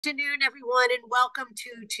Afternoon, everyone, and welcome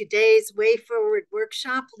to today's Way Forward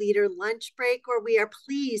Workshop Leader Lunch Break, where we are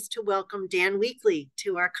pleased to welcome Dan Weekley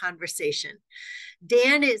to our conversation.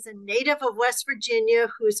 Dan is a native of West Virginia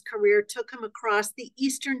whose career took him across the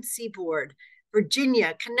eastern seaboard,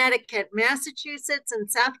 Virginia, Connecticut, Massachusetts, and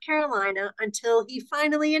South Carolina until he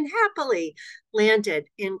finally and happily landed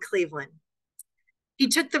in Cleveland. He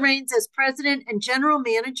took the reins as president and general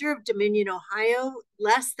manager of Dominion, Ohio,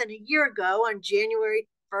 less than a year ago on January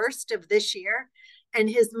 1st of this year, and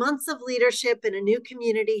his months of leadership in a new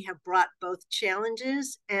community have brought both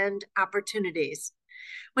challenges and opportunities.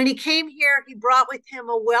 When he came here, he brought with him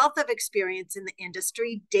a wealth of experience in the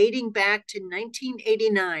industry dating back to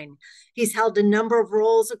 1989. He's held a number of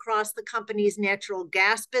roles across the company's natural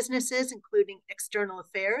gas businesses, including external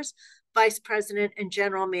affairs, vice president and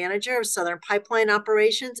general manager of Southern Pipeline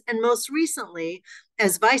Operations, and most recently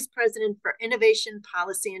as vice president for innovation,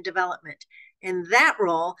 policy, and development. In that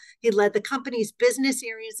role, he led the company's business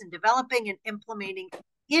areas in developing and implementing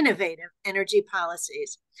innovative energy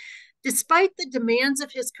policies. Despite the demands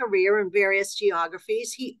of his career in various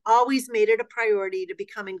geographies, he always made it a priority to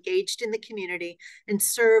become engaged in the community and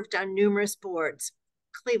served on numerous boards.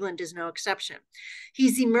 Cleveland is no exception.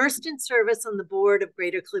 He's immersed in service on the board of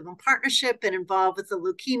Greater Cleveland Partnership and involved with the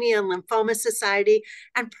Leukemia and Lymphoma Society,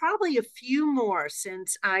 and probably a few more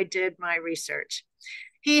since I did my research.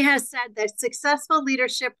 He has said that successful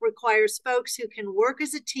leadership requires folks who can work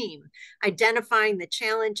as a team, identifying the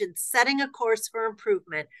challenge and setting a course for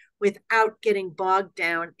improvement without getting bogged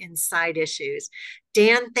down in side issues.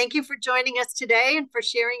 Dan, thank you for joining us today and for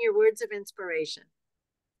sharing your words of inspiration.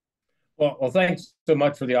 Well, thanks so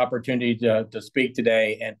much for the opportunity to speak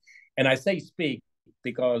today. And I say speak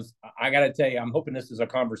because I got to tell you, I'm hoping this is a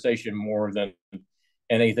conversation more than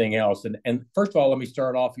anything else. And first of all, let me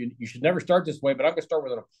start off. You should never start this way, but I'm going to start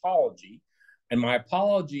with an apology. And my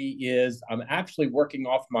apology is I'm actually working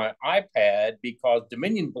off my iPad because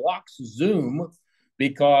Dominion blocks Zoom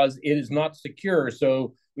because it is not secure.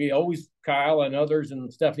 So we always, Kyle and others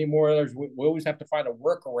and Stephanie Moore, others, we always have to find a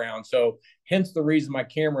workaround. So hence the reason my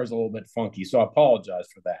camera is a little bit funky. So I apologize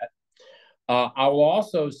for that. I will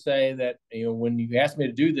also say that, when you asked me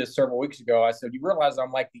to do this several weeks ago, I said, you realize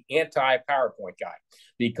I'm like the anti-PowerPoint guy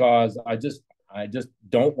because I just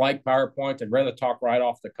don't like PowerPoint. I'd rather talk right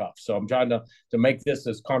off the cuff. So I'm trying to make this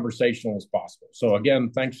as conversational as possible. So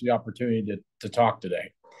again, thanks for the opportunity to talk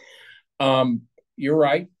today. You're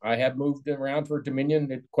right. I have moved around for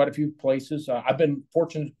Dominion at quite a few places. I've been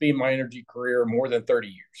fortunate to be in my energy career more than 30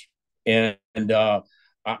 years. And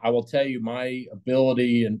I will tell you my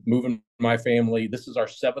ability in moving my family, this is our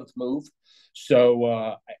seventh move.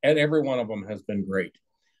 So, and every one of them has been great.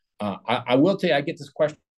 I will tell you, I get this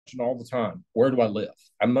question all the time. Where do I live?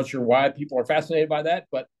 I'm not sure why people are fascinated by that,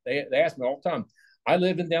 but they ask me all the time. I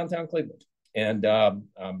live in downtown Cleveland, and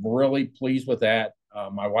I'm really pleased with that.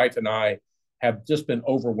 My wife and I have just been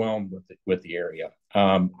overwhelmed with the area.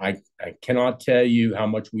 I cannot tell you how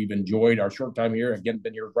much we've enjoyed our short time here. Again,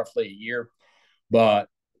 been here roughly a year, but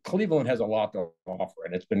Cleveland has a lot to offer,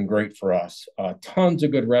 and it's been great for us. Tons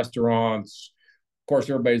of good restaurants. Of course,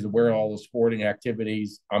 everybody's aware of all the sporting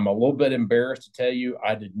activities. I'm a little bit embarrassed to tell you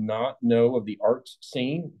I did not know of the arts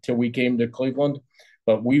scene until we came to Cleveland,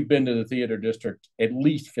 but we've been to the theater district at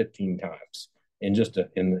least 15 times in just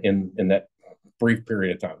in that brief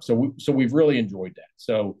period of time. So we've really enjoyed that.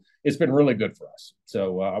 So it's been really good for us.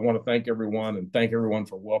 So I want to thank everyone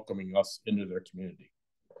for welcoming us into their community.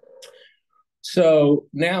 So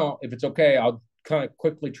now, if it's okay, I'll kind of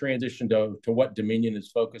quickly transition to what Dominion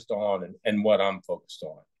is focused on and what I'm focused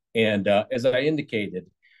on. And as I indicated,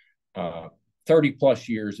 30 plus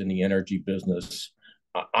years in the energy business,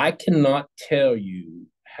 I cannot tell you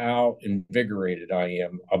how invigorated I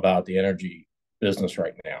am about the energy business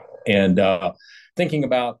right now. And thinking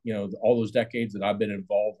about, all those decades that I've been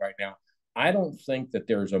involved right now, I don't think that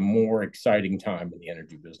there's a more exciting time in the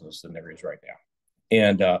energy business than there is right now.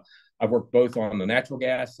 And I've worked both on the natural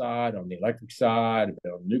gas side, on the electric side, on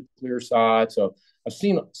the nuclear side. So I've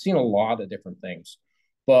seen a lot of different things.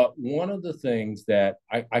 But one of the things that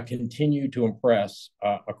I continue to impress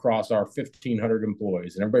across our 1,500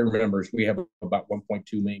 employees, and everybody remembers we have about 1.2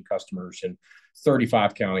 million customers in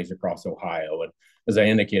 35 counties across Ohio. And as I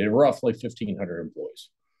indicated, roughly 1,500 employees.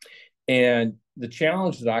 And the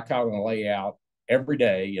challenge that I kind of lay out every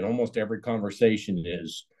day in almost every conversation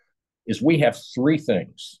is we have three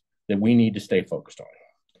things that we need to stay focused on.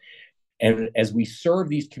 And as we serve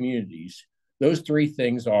these communities, those three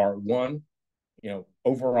things are one,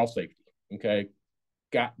 overall safety. Okay.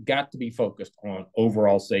 Got to be focused on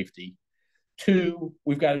overall safety. Two,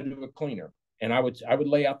 we've got to do it cleaner. And I would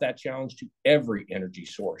lay out that challenge to every energy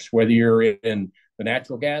source, whether you're in the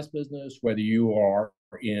natural gas business, whether you are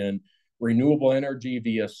in renewable energy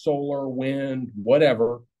via solar, wind,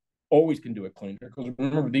 whatever, always can do it cleaner. Because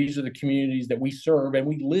remember, these are the communities that we serve and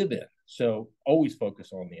we live in. So always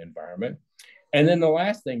focus on the environment. And then the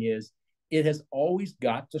last thing is, it has always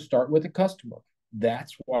got to start with the customer.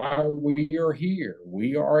 That's why we are here.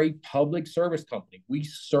 We are a public service company. We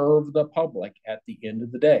serve the public at the end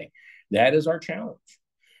of the day. That is our challenge.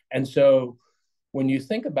 And so when you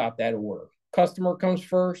think about that order, customer comes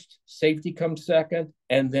first, safety comes second,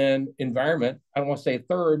 and then environment, I don't want to say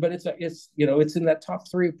third, but it's in that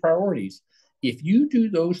top three priorities. If you do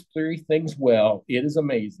those three things well, it is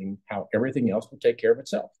amazing how everything else will take care of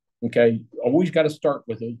itself. Okay, always got to start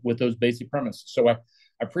with those basic premises. So I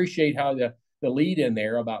appreciate how the lead in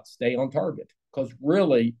there about stay on target, because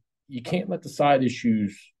really you can't let the side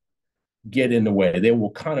issues get in the way. They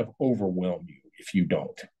will kind of overwhelm you if you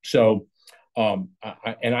don't. So,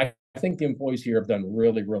 I think the employees here have done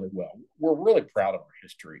really, really well. We're really proud of our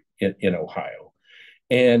history in Ohio.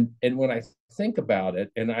 And when I think about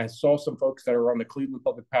it, and I saw some folks that are on the Cleveland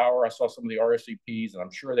Public Power, I saw some of the RSVPs, and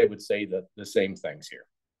I'm sure they would say the same things here.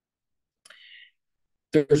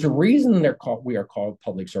 There's a reason we are called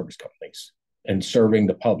public service companies and serving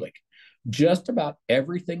the public. Just about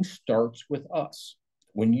everything starts with us.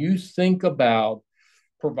 When you think about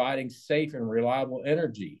providing safe and reliable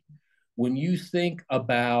energy, when you think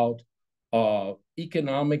about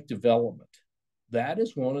economic development, that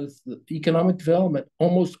is one of the economic development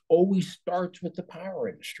almost always starts with the power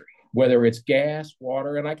industry, whether it's gas,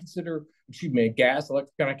 water, and gas,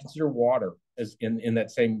 electric, and I consider water as in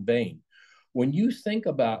that same vein. When you think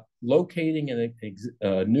about locating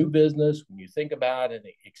a new business, when you think about an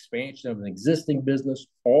expansion of an existing business,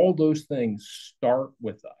 all those things start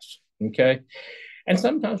with us, okay? And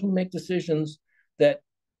sometimes we make decisions that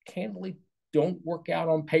candidly don't work out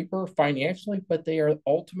on paper financially, but they are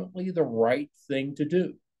ultimately the right thing to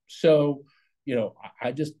do. So,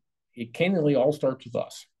 it candidly all starts with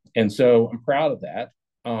us. And so I'm proud of that.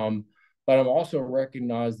 But I'm also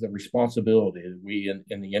recognize the responsibility that we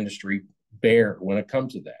in the industry bear when it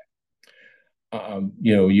comes to that.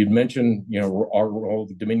 You'd mentioned, our role,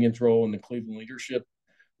 the Dominion's role in the Cleveland leadership.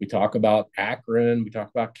 We talk about Akron, we talk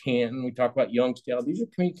about Canton, we talk about Youngstown. These are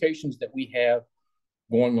communications that we have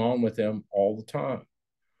going on with them all the time.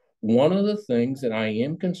 One of the things that I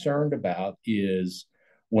am concerned about is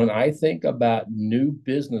when I think about new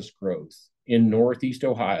business growth in Northeast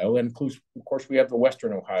Ohio, and of course we have the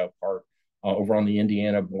Western Ohio part over on the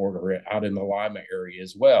Indiana border out in the Lima area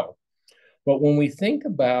as well. But when we think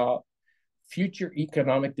about future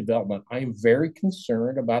economic development, I am very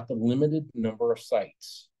concerned about the limited number of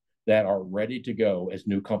sites that are ready to go as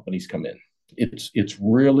new companies come in. It's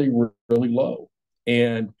really, really low.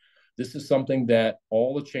 And this is something that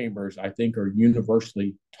all the chambers, I think, are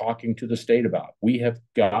universally talking to the state about. We have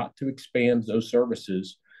got to expand those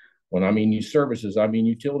services. When I mean these services, I mean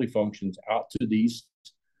utility functions out to these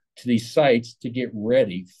sites to get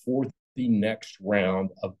ready for the next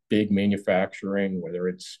round of big manufacturing, whether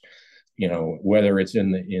it's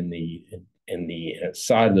in the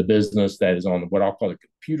side of the business that is on what I'll call the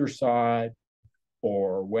computer side,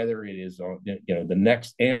 or whether it is on the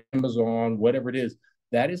next Amazon, whatever it is,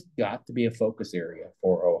 that has got to be a focus area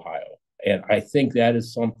for Ohio. And I think that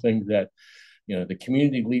is something that the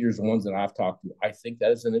community leaders, the ones that I've talked to, I think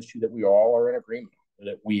that is an issue that we all are in agreement on,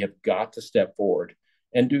 that we have got to step forward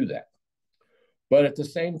and do that. But at the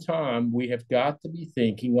same time, we have got to be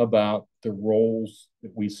thinking about the roles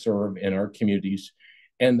that we serve in our communities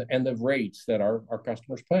and the rates that our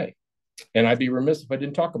customers pay. And I'd be remiss if I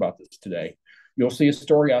didn't talk about this today. You'll see a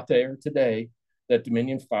story out there today that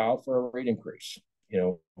Dominion filed for a rate increase,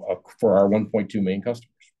 for our 1.2 million customers.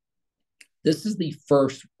 This is the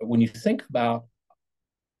first, when you think about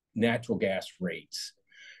natural gas rates,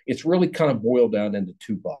 it's really kind of boiled down into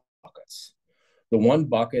two buckets. The one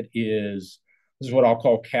bucket is what I'll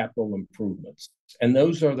call capital improvements. And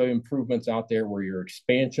those are the improvements out there where your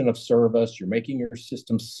expansion of service, you're making your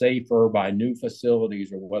system safer by new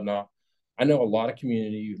facilities or whatnot. I know a lot of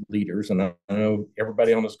community leaders, and I know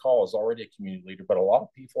everybody on this call is already a community leader, but a lot of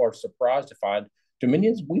people are surprised to find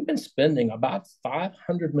Dominions, we've been spending about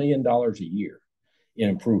 $500 million a year in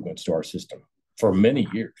improvements to our system for many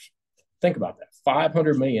years. Think about that,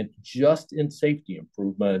 500 million just in safety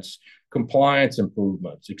improvements, compliance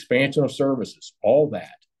improvements, expansion of services, all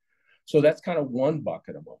that. So that's kind of one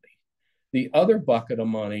bucket of money. The other bucket of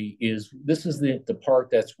money is, this is the part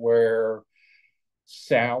that's where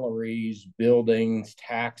salaries, buildings,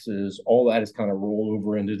 taxes, all that is kind of rolled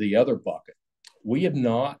over into the other bucket. We have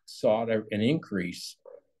not sought an increase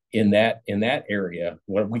in that area,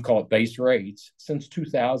 what we call it base rates, since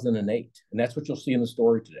 2008, and that's what you'll see in the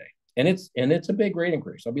story today. And it's a big rate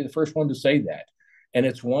increase. I'll be the first one to say that, and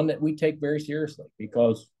it's one that we take very seriously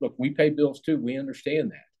because look, we pay bills too. We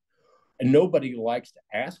understand that, and nobody likes to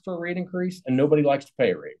ask for a rate increase, and nobody likes to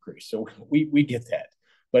pay a rate increase. So we get that,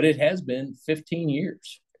 but it has been 15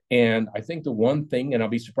 years, and I think the one thing, and I'll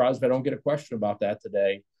be surprised if I don't get a question about that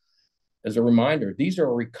today, as a reminder, these are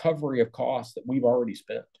a recovery of costs that we've already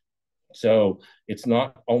spent. So it's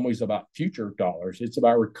not always about future dollars, it's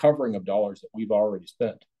about recovering of dollars that we've already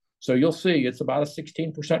spent. So you'll see it's about a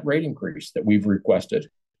 16% rate increase that we've requested.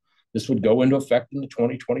 This would go into effect in the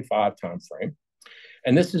 2025 timeframe.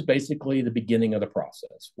 And this is basically the beginning of the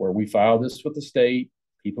process where we file this with the state.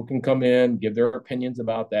 People can come in, give their opinions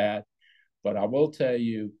about that. But I will tell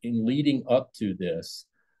you, in leading up to this,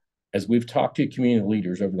 as we've talked to community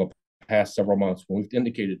leaders over the past several months, when we've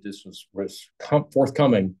indicated this was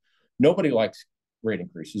forthcoming, nobody likes rate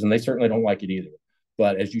increases, and they certainly don't like it either.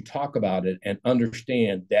 But as you talk about it and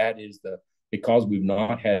understand that is because we've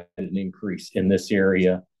not had an increase in this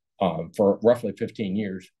area for roughly 15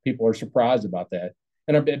 years, people are surprised about that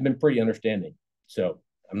and have been pretty understanding. So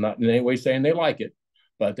I'm not in any way saying they like it,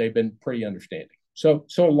 but they've been pretty understanding. So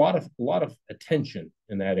a lot of attention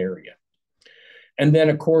in that area. And then,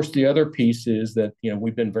 of course, the other piece is that,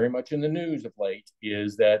 we've been very much in the news of late,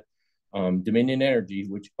 is that Dominion Energy,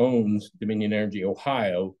 which owns Dominion Energy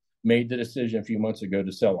Ohio, made the decision a few months ago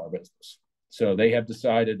to sell our business. So they have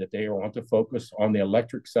decided that they want to focus on the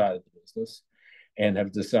electric side of the business and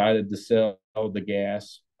have decided to sell the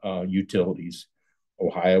gas utilities.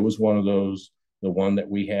 Ohio is one of those, the one that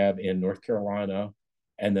we have in North Carolina,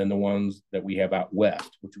 and then the ones that we have out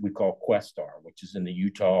west, which we call Questar, which is in the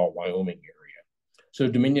Utah, Wyoming area. So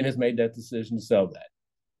Dominion has made that decision to sell that.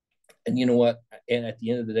 And you know what? And at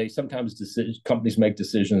the end of the day, sometimes companies make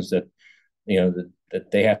decisions that,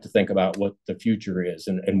 that they have to think about what the future is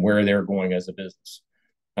and where they're going as a business.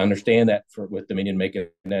 I understand that with Dominion making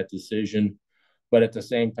that decision, but at the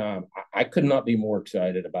same time, I could not be more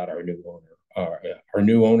excited about our new owner. Our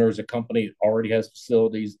new owner is a company that already has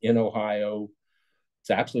facilities in Ohio. It's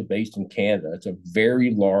actually based in Canada. It's a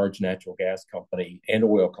very large natural gas company and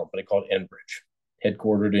oil company called Enbridge,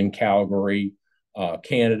 headquartered in Calgary,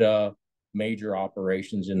 Canada, major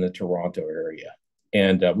operations in the Toronto area.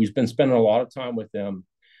 And we've been spending a lot of time with them.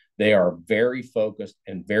 They are very focused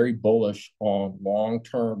and very bullish on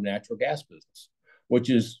long-term natural gas business, which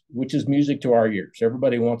is music to our ears.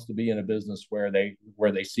 Everybody wants to be in a business where they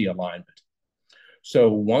see alignment.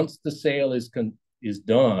 So once the sale is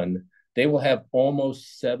done, they will have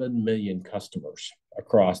almost 7 million customers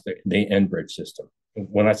across the Enbridge system.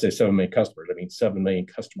 When I say 7 million customers, I mean 7 million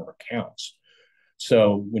customer accounts.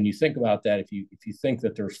 So when you think about that, if you think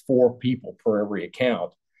that there's 4 people per every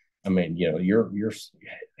account, I mean, you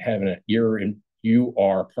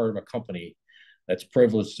are part of a company that's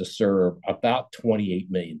privileged to serve about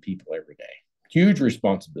 28 million people every day. Huge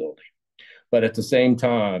responsibility. But at the same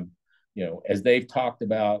time, as they've talked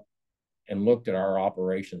about and looked at our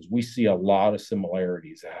operations, we see a lot of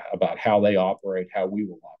similarities about how they operate, how we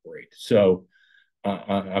will operate. So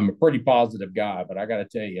I'm a pretty positive guy, but I got to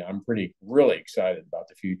tell you, I'm really excited about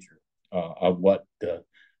the future of what the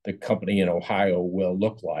company in Ohio will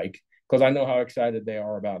look like, because I know how excited they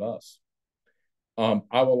are about us.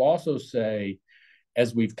 I will also say,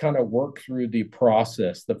 as we've kind of worked through the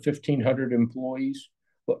process, the 1,500 employees,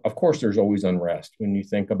 of course, there's always unrest when you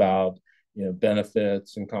think about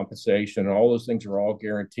benefits and compensation, and all those things are all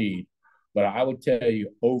guaranteed. But I would tell you,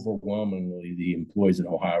 overwhelmingly, the employees in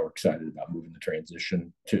Ohio are excited about moving the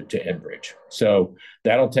transition to Enbridge. So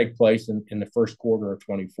that'll take place in the first quarter of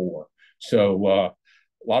 24. So a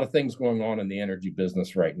lot of things going on in the energy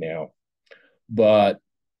business right now. But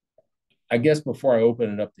I guess before I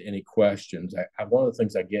open it up to any questions, one of the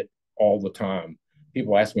things I get all the time,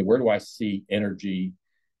 people ask me, where do I see energy,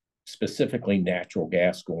 specifically natural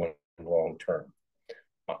gas, going long term?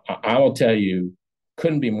 I will tell you,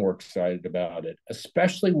 couldn't be more excited about it,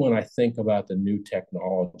 especially when I think about the new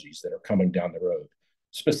technologies that are coming down the road,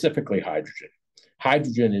 specifically hydrogen.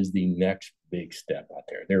 Hydrogen is the next big step out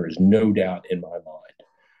there. There is no doubt in my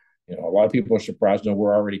mind. A lot of people are surprised to know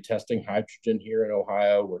we're already testing hydrogen here in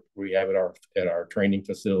Ohio. We have it at our training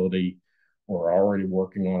facility. We're already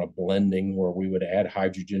working on a blending where we would add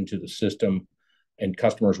hydrogen to the system, and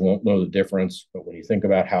customers won't know the difference. But when you think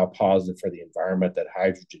about how positive for the environment that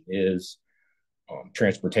hydrogen is,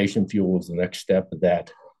 transportation fuel is the next step of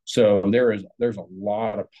that. So there's a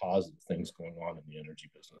lot of positive things going on in the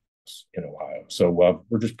energy business in Ohio. So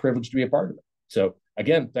we're just privileged to be a part of it. So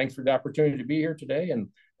again, thanks for the opportunity to be here today and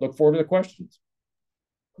look forward to the questions.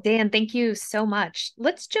 Dan, thank you so much.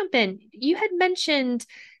 Let's jump in. You had mentioned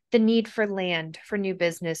the need for land for new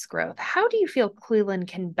business growth. How do you feel Cleveland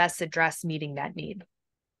can best address meeting that need?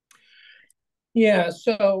 Yeah,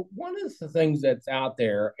 so one of the things that's out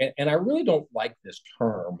there, and I really don't like this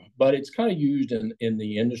term, but it's kind of used in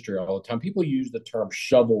the industry all the time. People use the term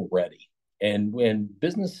shovel ready. And when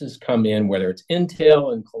businesses come in, whether it's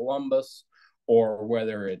Intel in Columbus or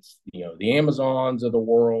whether it's the Amazons of the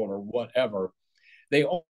world or whatever, they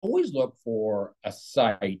always look for a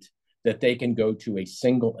site that they can go to a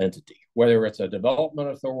single entity, whether it's a development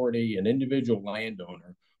authority, an individual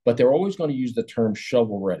landowner, but they're always going to use the term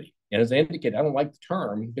shovel ready. And as I indicated, I don't like the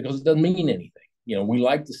term because it doesn't mean anything. We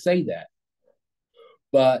like to say that.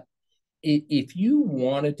 But if you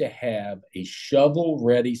wanted to have a shovel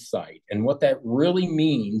ready site, and what that really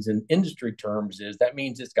means in industry terms is that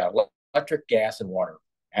means it's got electric, gas, and water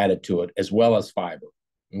added to it, as well as fiber.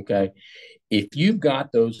 Okay. If you've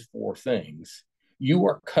got those four things, you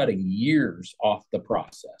are cutting years off the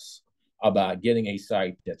process about getting a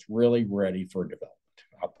site that's really ready for development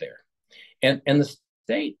out there. And the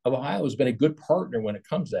state of Ohio has been a good partner when it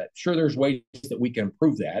comes to that. Sure, there's ways that we can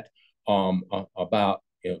improve that. About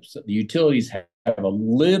so the utilities have a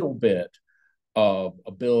little bit of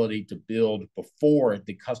ability to build before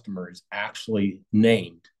the customer is actually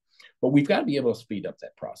named. But we've got to be able to speed up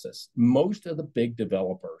that process. Most of the big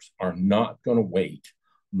developers are not going to wait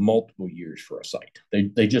multiple years for a site.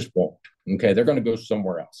 They just won't. Okay, they're going to go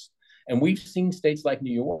somewhere else. And we've seen states like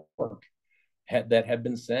New York that have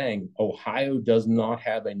been saying Ohio does not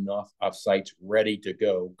have enough of sites ready to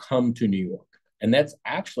go. Come to New York, and that's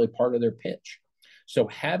actually part of their pitch. So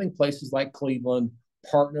having places like Cleveland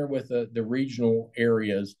partner with the regional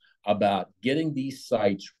areas about getting these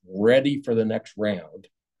sites ready for the next round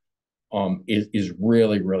is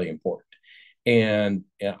really, really important. And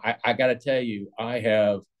I got to tell you, I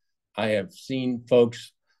have seen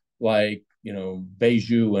folks like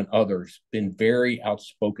Beju and others been very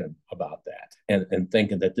outspoken about that and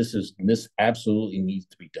thinking that this absolutely needs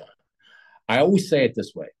to be done. I always say it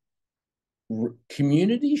this way: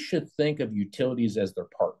 communities should think of utilities as their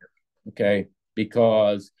partner, okay?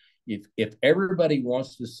 Because if everybody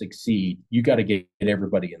wants to succeed, you got to get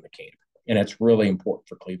everybody in the camp, and that's really important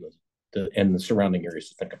for Cleveland and the surrounding areas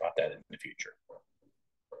to think about that in the future.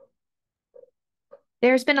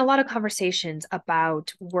 There's been a lot of conversations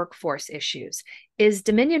about workforce issues. Is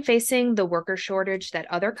Dominion facing the worker shortage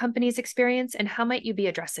that other companies experience, and how might you be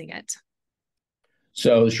addressing it?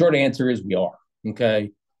 So the short answer is we are,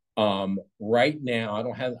 okay? Right now,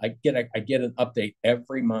 I get an update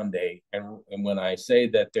every Monday, and when I say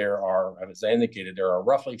that there are, as I indicated, there are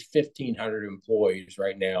roughly 1,500 employees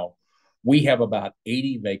right now. We have about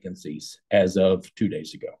 80 vacancies as of 2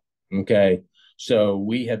 days ago. Okay, so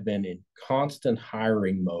we have been in constant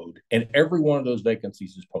hiring mode, and every one of those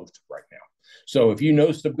vacancies is posted right now. So if you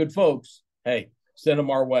know some good folks, hey, send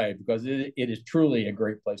them our way because it is truly a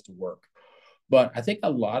great place to work. But I think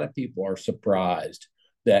a lot of people are surprised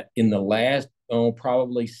that in the last,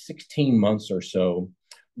 probably 16 months or so,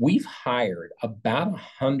 we've hired about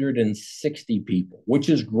 160 people, which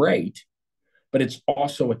is great, but it's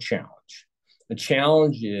also a challenge. The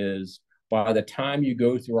challenge is by the time you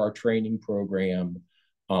go through our training program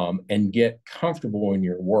and get comfortable in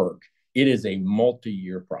your work, it is a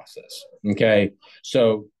multi-year process. Okay,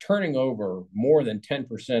 so turning over more than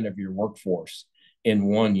 10% of your workforce in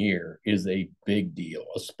 1 year is a big deal,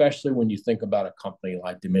 especially when you think about a company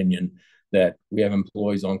like Dominion that we have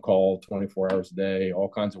employees on call 24 hours a day, all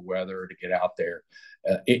kinds of weather to get out there.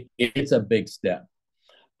 It's a big step.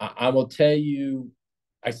 I will tell you,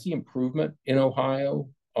 I see improvement in Ohio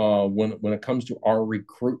when it comes to our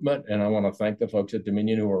recruitment, and I want to thank the folks at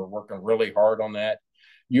Dominion who are working really hard on that.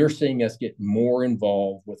 You're seeing us get more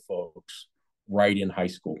involved with folks right in high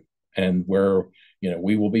school, and where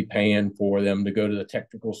we will be paying for them to go to the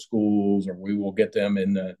technical schools, or we will get them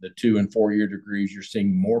in the 2 and 4 year degrees. You're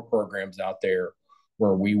seeing more programs out there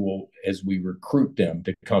where we will, as we recruit them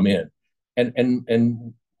to come in,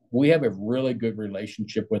 and we have a really good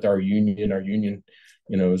relationship with our union. Our union,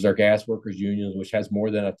 is our gas workers union, which has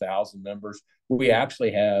more than 1,000 members. We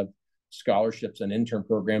actually have scholarships and intern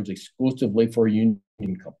programs exclusively for union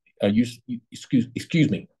company. Excuse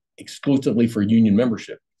me, exclusively for union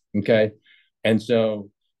membership. Okay, and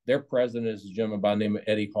so their president is a gentleman by the name of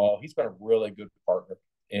Eddie Hall. He's been a really good partner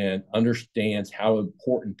and understands how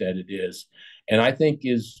important that it is. And I think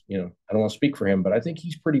I don't want to speak for him, but I think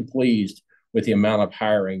he's pretty pleased with the amount of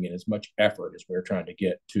hiring and as much effort as we're trying to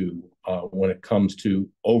get to when it comes to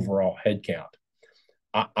overall headcount.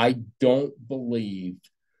 I don't believe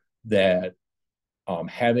that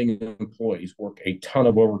having employees work a ton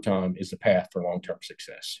of overtime is the path for long-term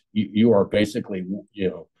success. You are basically,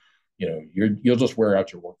 you'll just wear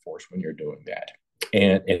out your workforce when you're doing that.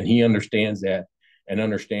 And he understands that and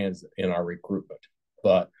understands in our recruitment.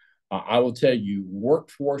 But I will tell you,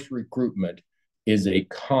 workforce recruitment is a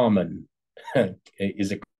common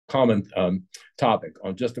is a common topic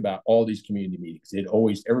on just about all these community meetings.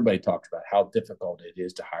 Everybody talks about how difficult it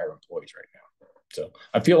is to hire employees right now. So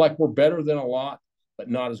I feel like we're better than a lot, but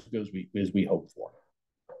not as good as we hope for.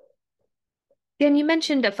 Dan, you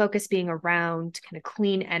mentioned a focus being around kind of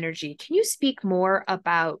clean energy. Can you speak more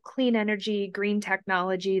about clean energy, green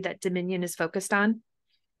technology that Dominion is focused on?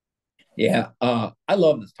 Yeah, I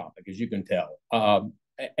love this topic, as you can tell.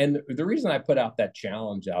 And the reason I put out that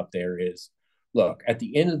challenge out there is, look, at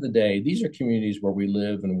the end of the day, these are communities where we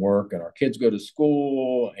live and work, and our kids go to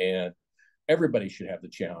school, and everybody should have the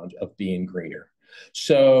challenge of being greener.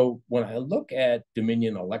 So when I look at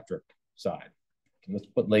Dominion Electric side,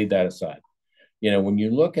 lay that aside. When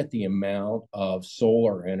you look at the amount of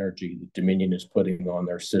solar energy that Dominion is putting on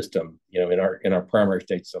their system, in our primary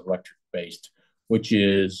states electric based, which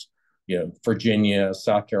is Virginia,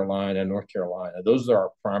 South Carolina, North Carolina, those are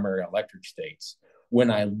our primary electric states.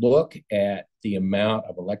 When I look at the amount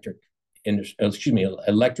of electric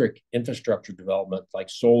infrastructure development like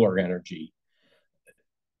solar energy,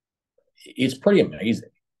 it's pretty amazing.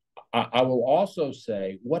 I will also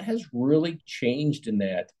say what has really changed in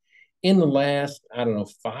that in the last, I don't know,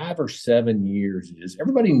 5 or 7 years is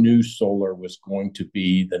everybody knew solar was going to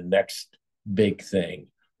be the next big thing.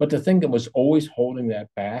 But the thing that was always holding that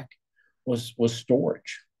back was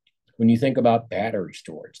storage. When you think about battery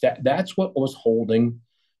storage, that's what was holding,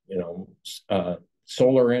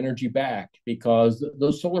 solar energy back, because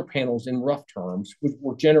those solar panels, in rough terms,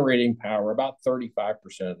 were generating power about 35%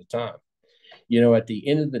 of the time. At the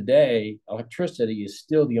end of the day, electricity is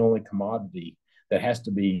still the only commodity that has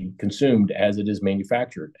to be consumed as it is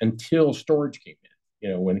manufactured until storage came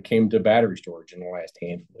in, when it came to battery storage in the last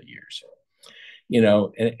handful of years.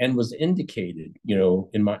 And was indicated,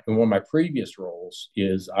 in one of my previous roles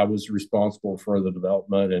is I was responsible for the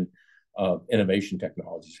development and innovation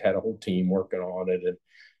technologies, had a whole team working on it.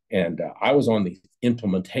 And I was on the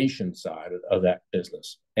implementation side of that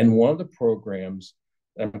business. And one of the programs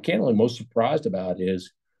that I'm candidly most surprised about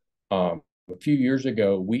is a few years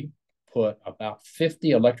ago, we put about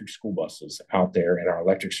 50 electric school buses out there in our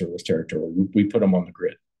electric service territory. We put them on the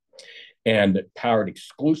grid, and powered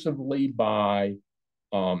exclusively by,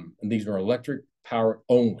 these were electric power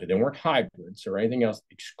only. They weren't hybrids or anything else,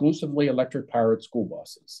 exclusively electric powered school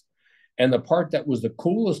buses. And the part that was the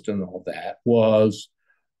coolest in all that was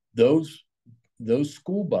those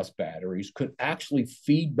school bus batteries could actually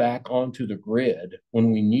feed back onto the grid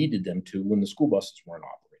when we needed them to, when the school buses weren't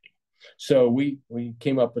operating. So we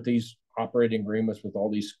came up with these operating agreements with all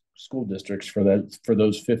these school districts for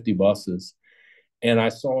those 50 buses. And I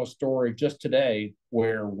saw a story just today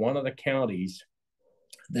where one of the counties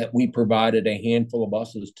that we provided a handful of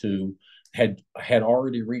buses to had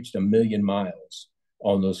already reached 1 million miles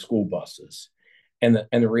on those school buses. And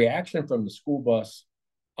the reaction from the school bus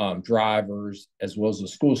drivers, as well as the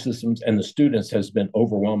school systems and the students, has been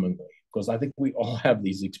overwhelmingly, because I think we all have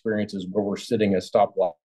these experiences where we're sitting at a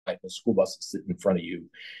stoplight, the school bus is sitting in front of you,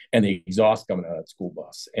 and the exhaust coming out of the school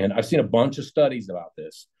bus. And I've seen a bunch of studies about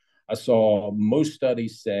this. I saw most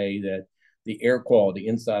studies say that the air quality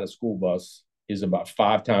inside a school bus is about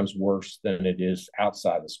 5 times worse than it is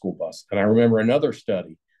outside the school bus. And I remember another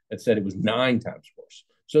study that said it was 9 times worse.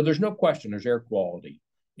 So there's no question there's air quality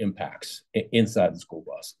impacts inside the school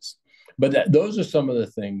buses. But those are some of the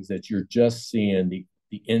things that you're just seeing the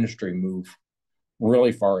industry move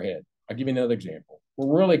really far ahead. I'll give you another example.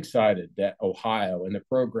 We're really excited that Ohio and the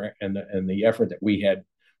program and the effort that we had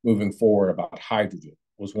moving forward about hydrogen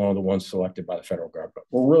was one of the ones selected by the federal government.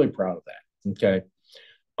 We're really proud of that. Okay.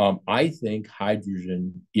 I think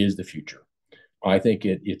hydrogen is the future. I think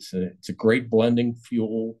it's a great blending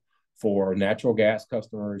fuel for natural gas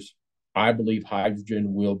customers. I believe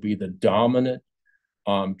hydrogen will be the dominant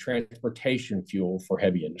transportation fuel for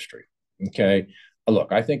heavy industry. Okay.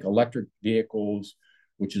 Look, I think electric vehicles,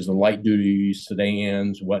 which is the light duty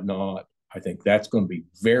sedans, whatnot, I think that's going to be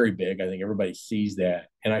very big. I think everybody sees that.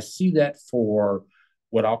 And I see that for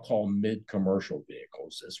what I'll call mid-commercial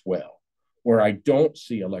vehicles as well. Where I don't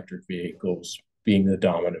see electric vehicles being the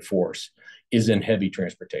dominant force is in heavy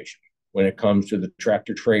transportation. When it comes to the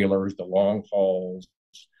tractor trailers, the long hauls,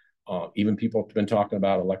 even people have been talking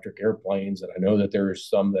about electric airplanes, and I know that there is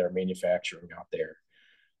some that are manufacturing out there.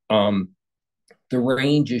 The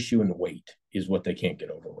range issue and the weight is what they can't get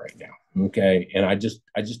over right now. Okay. And I just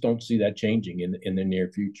don't see that changing in the near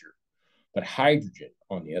future. But hydrogen,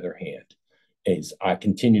 on the other hand, is I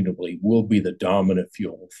continue to believe will be the dominant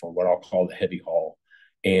fuel for what I'll call the heavy haul.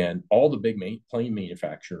 And all the big plane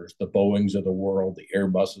manufacturers, the Boeings of the world, the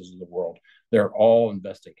Airbuses of the world, they're all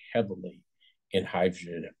investing heavily in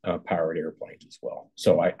hydrogen powered airplanes as well.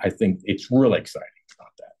 So I think it's really exciting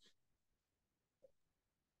about that.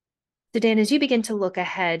 So Dan, as you begin to look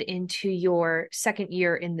ahead into your second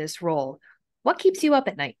year in this role, what keeps you up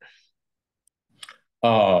at night?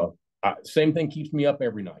 Same thing keeps me up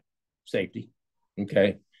every night: safety.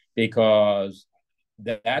 Okay, because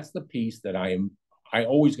that's the piece that I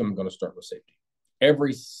always am going to start with safety.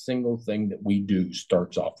 Every single thing that we do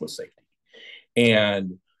starts off with safety,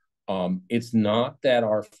 and it's not that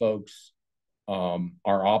our folks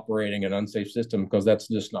are operating an unsafe system, because that's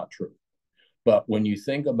just not true. But when you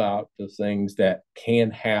think about the things that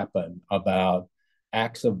can happen, about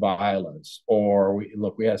acts of violence, or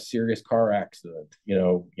we had a serious car accident, in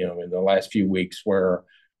the last few weeks, where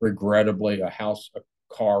regrettably a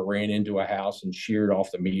car ran into a house and sheared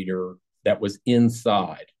off the meter that was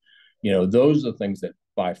inside. Those are the things that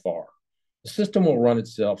by far the system will run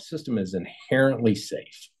itself. System is inherently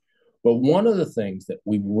safe. But one of the things that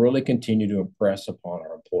we really continue to impress upon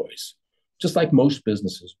our employees, just like most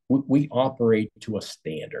businesses, we operate to a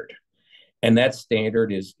standard. And that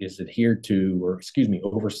standard is adhered to, or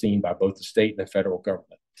overseen by both the state and the federal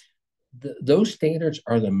government. Those standards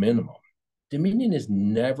are the minimum. Dominion is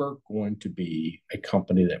never going to be a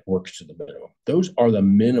company that works to the minimum. Those are the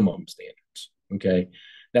minimum standards. Okay.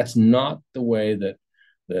 That's not the way that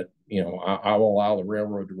I will allow the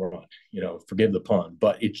railroad to run, forgive the pun,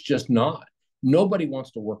 but it's just not. Nobody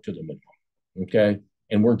wants to work to the minimum. Okay.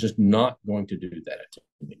 And we're just not going to do that at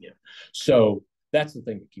Dominion. So that's the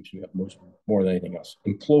thing that keeps me up more than anything else: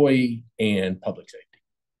 employee and public safety,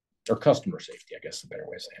 or customer safety, I guess is a better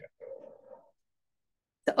way of saying it.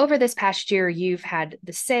 So over this past year, you've had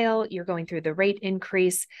the sale, you're going through the rate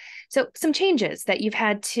increase. So some changes that you've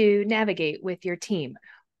had to navigate with your team.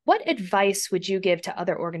 What advice would you give to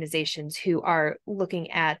other organizations who are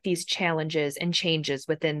looking at these challenges and changes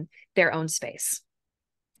within their own space?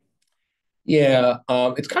 Yeah,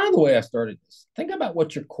 it's kind of the way I started this. Think about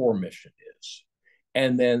what your core mission is,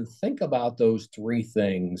 and then think about those three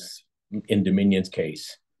things in Dominion's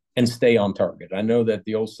case, and stay on target. I know that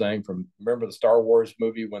the old saying from, remember the Star Wars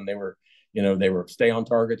movie when they were stay on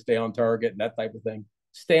target, and that type of thing.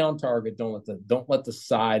 Stay on target. Don't let the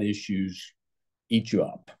side issues eat you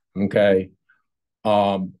up. Okay.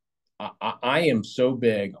 I am so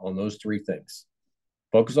big on those three things: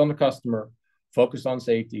 focus on the customer, focus on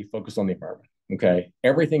safety, focus on the environment. Okay.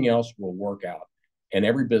 Everything else will work out. And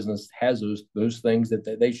every business has those things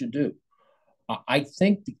that they should do. I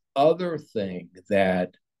think the other thing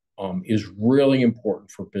that is really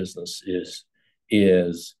important for business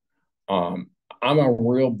is I'm a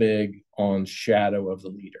real big on shadow of the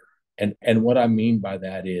leader. And what I mean by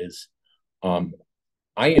that is I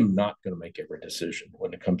am not going to make every decision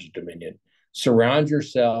when it comes to Dominion. Surround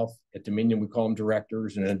yourself. At Dominion, we call them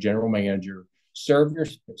directors and a general manager.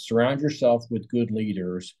 Surround yourself with good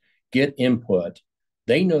leaders. Get input.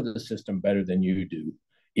 They know the system better than you do.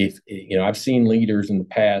 I've seen leaders in the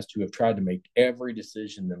past who have tried to make every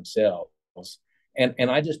decision themselves, and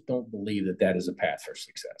I just don't believe that is a path for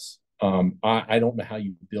success. I don't know how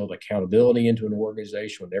you build accountability into an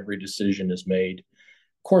organization when every decision is made.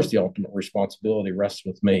 Of course, the ultimate responsibility rests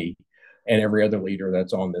with me and every other leader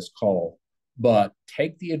that's on this call. But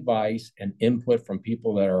take the advice and input from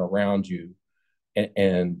people that are around you.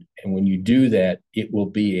 And when you do that, it will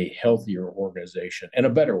be a healthier organization and a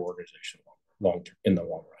better organization in the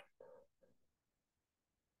long run.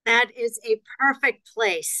 That is a perfect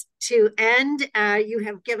place to end. You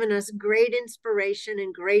have given us great inspiration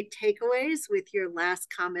and great takeaways with your last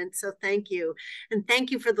comment. So thank you. And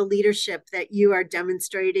thank you for the leadership that you are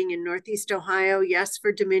demonstrating in Northeast Ohio. Yes,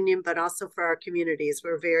 for Dominion, but also for our communities.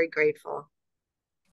 We're very grateful.